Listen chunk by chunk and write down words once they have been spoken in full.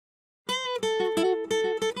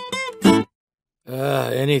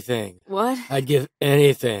Anything. What? I'd give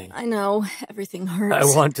anything. I know. Everything hurts.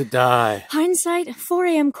 I want to die. Hindsight, 4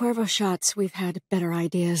 a.m. Cuervo shots. We've had better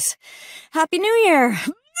ideas. Happy New Year!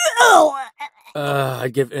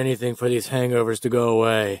 I'd give anything for these hangovers to go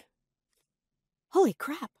away. Holy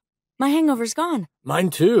crap. My hangover's gone. Mine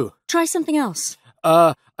too. Try something else.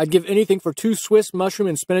 I'd give anything for 2 Swiss mushroom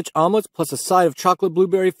and spinach omelets plus a side of chocolate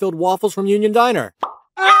blueberry-filled waffles from Union Diner.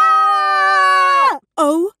 Ah!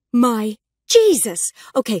 Oh my Jesus!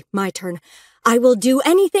 Okay, my turn. I will do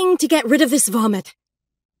anything to get rid of this vomit.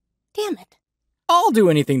 Damn it. I'll do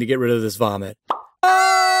anything to get rid of this vomit.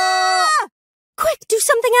 Quick, do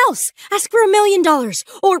something else. Ask for $1 million,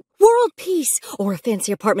 or world peace, or a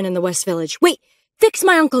fancy apartment in the West Village. Wait, fix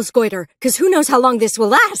my uncle's goiter, because who knows how long this will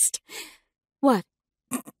last. What?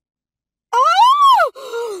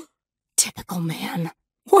 Oh! Typical man.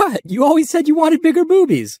 What? You always said you wanted bigger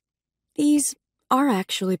boobies. These are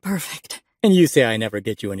actually perfect. And you say I never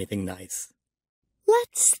get you anything nice.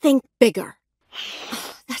 Let's think bigger.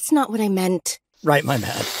 That's not what I meant. Right, my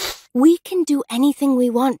bad. We can do anything we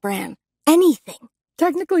want, Bran. Anything.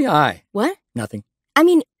 Technically, I. What? Nothing. I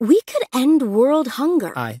mean, we could end world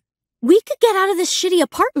hunger. I. We could get out of this shitty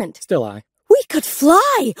apartment. Still I. We could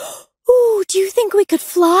fly. Ooh, do you think we could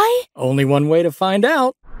fly? Only one way to find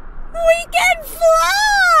out. We can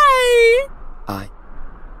fly! I.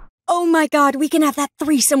 Oh my god, we can have that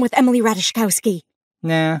threesome with Emily Ratajkowski.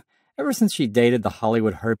 Nah, ever since she dated the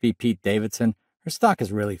Hollywood herpy Pete Davidson, her stock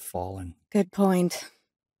has really fallen. Good point.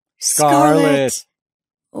 Scarlet!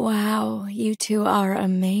 Wow, you two are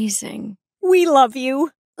amazing. We love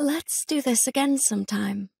you. Let's do this again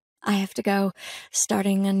sometime. I have to go,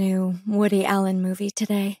 starting a new Woody Allen movie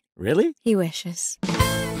today. Really? He wishes.